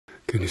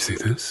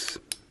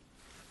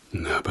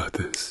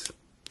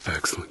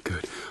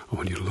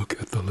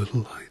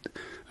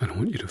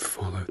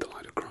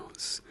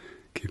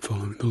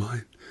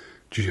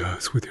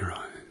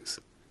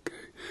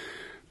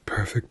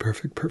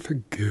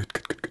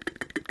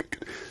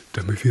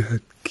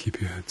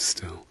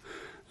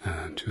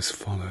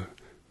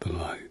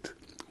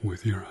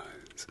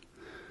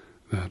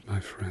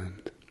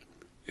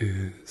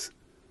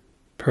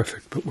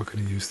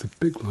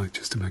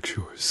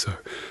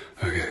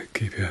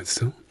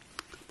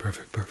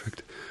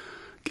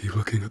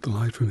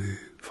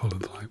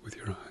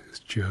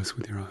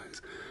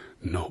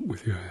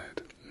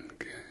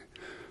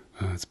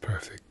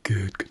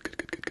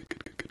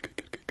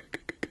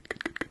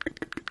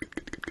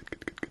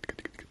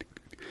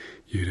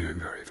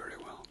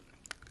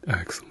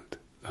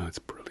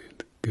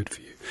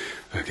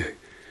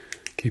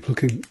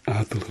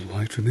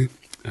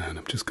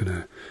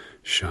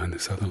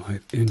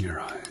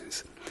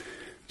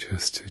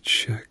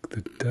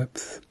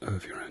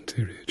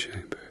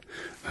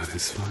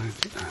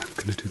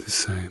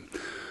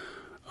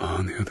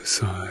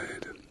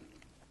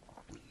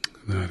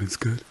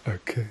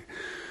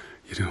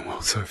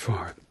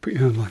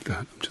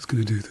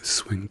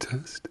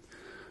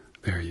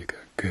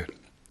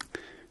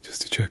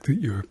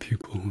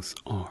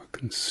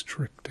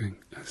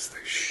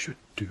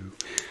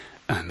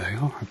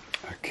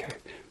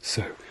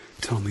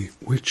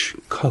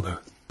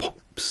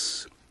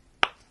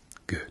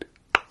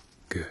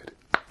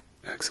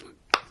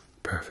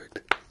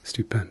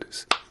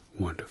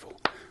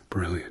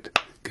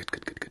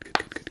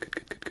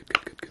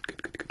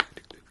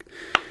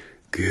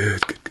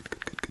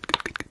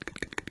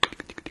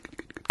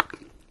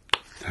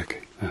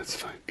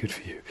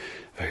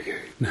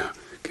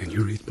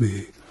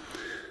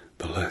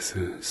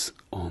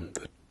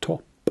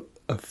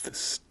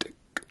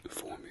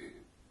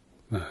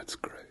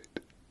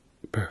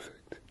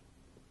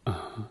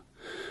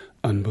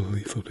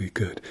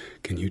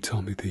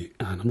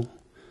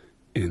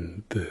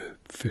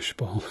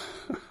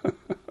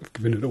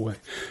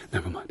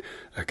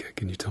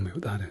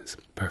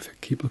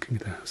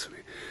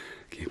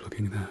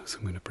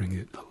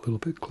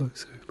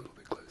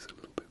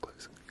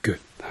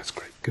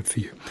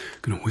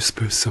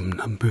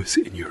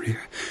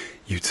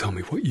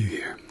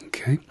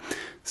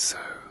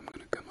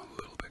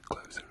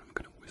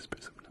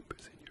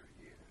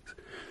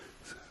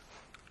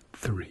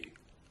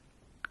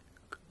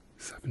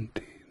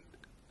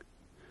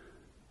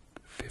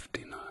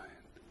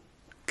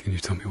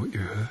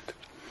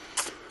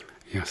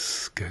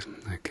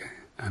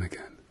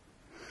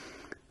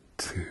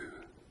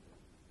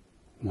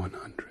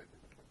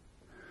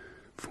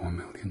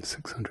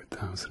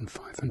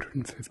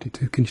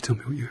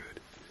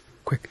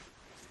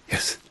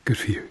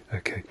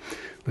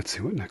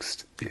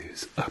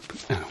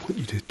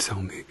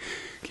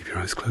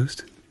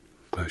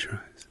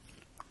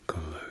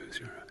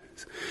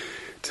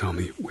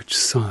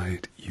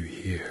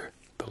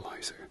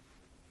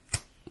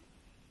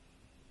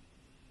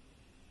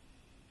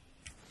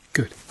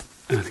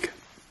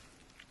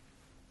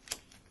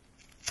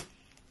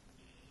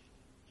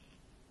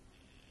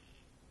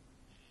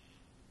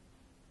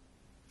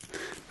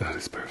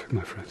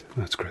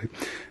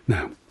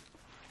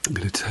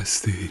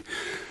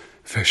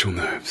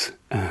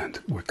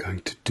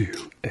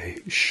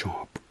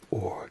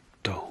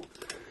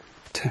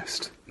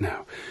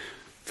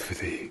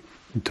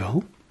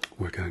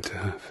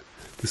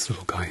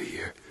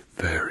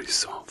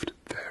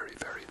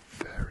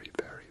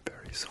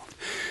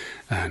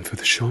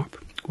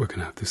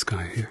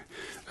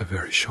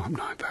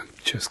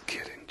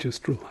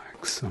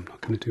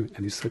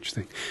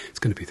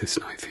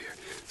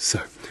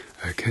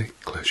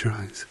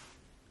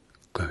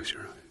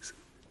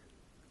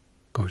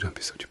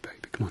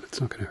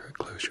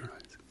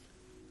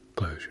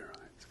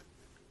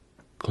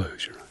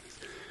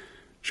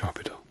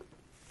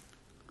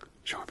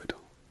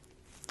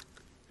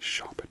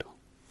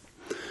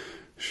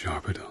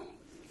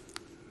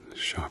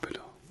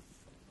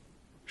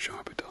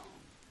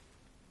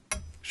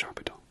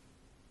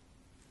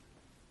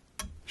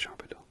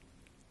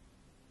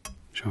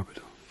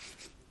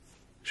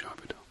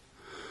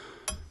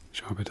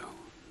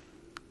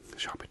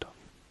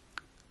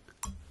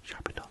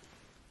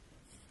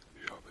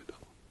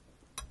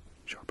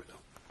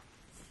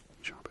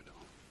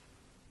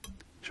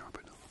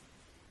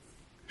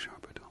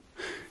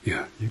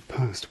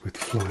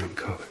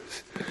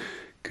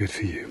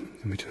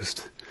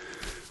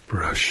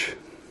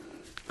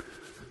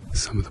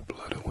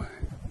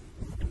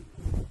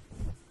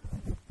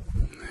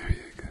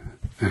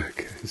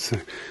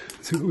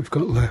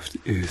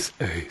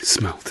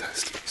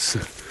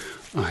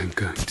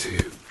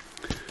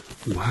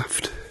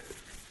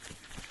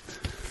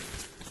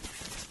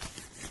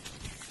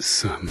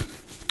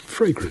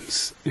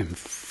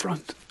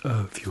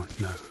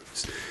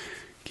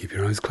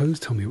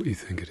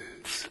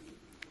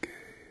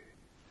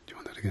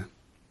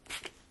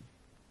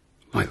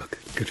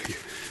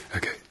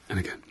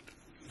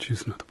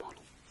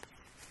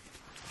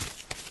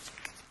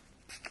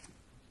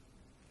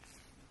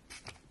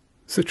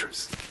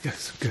Citrus.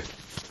 Yes, good.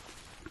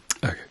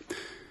 Okay,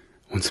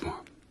 once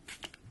more.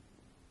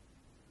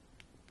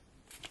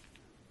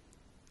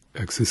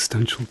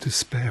 Existential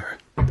despair.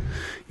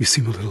 You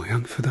seem a little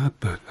young for that,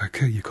 but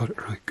okay, you got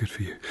it right. Good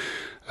for you.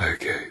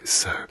 Okay,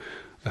 so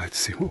let's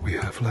see what we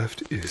have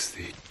left is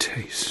the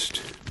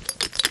taste.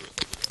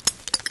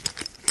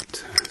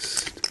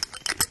 Test.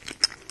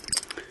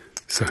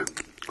 So,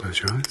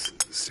 close your eyes,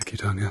 stick your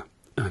tongue out,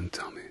 and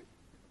tell me,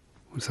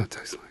 what does that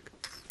taste like?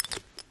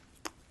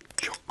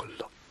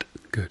 Chocolate.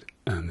 Good.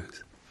 And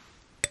this?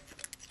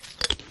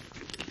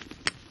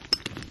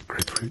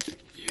 Grapefruit.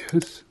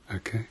 Yes.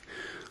 Okay.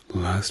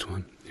 Last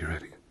one. You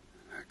ready?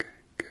 Okay,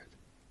 good.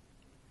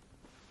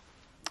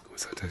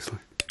 What's that taste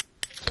like?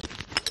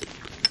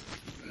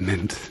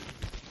 Mint.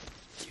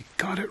 You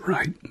got it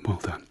right. Well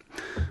done.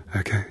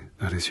 Okay,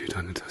 that is you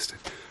done and dusted.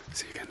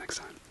 See you again next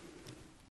time.